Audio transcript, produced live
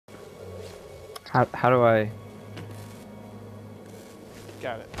How do I?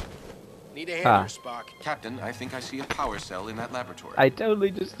 Got it. Need a hand Ah. here, Spock. Captain, I think I see a power cell in that laboratory. I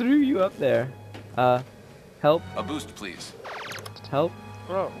totally just threw you up there. Help. A boost, please. Help.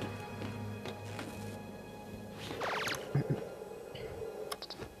 Bro.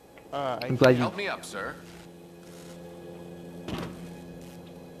 I'm glad you. Help me up, sir.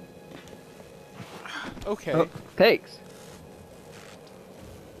 Okay. Oh, thanks.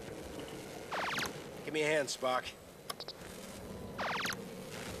 Give me a hand, Spock.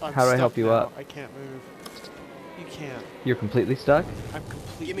 I'm How do I stuck help you now. up? I can't move. You can't. You're completely stuck. I'm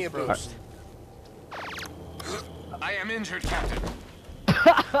completely Give me a frozen. boost. I am injured, Captain.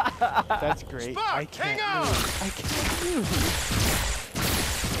 That's great. Spock, I can't hang on! move. I can't move.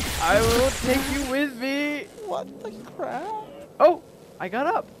 I will take you with me. What the crap? Oh, I got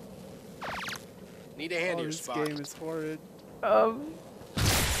up. Need a hand Oh, here, this Spock. game is horrid. Um,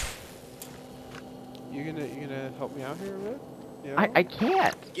 You gonna help me out here a bit? Yeah. I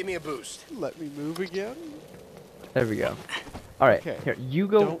can't. Give me a boost. Let me move again. There we go. All right, Okay. here you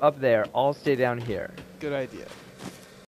go Don't- up there. I'll stay down here. Good idea.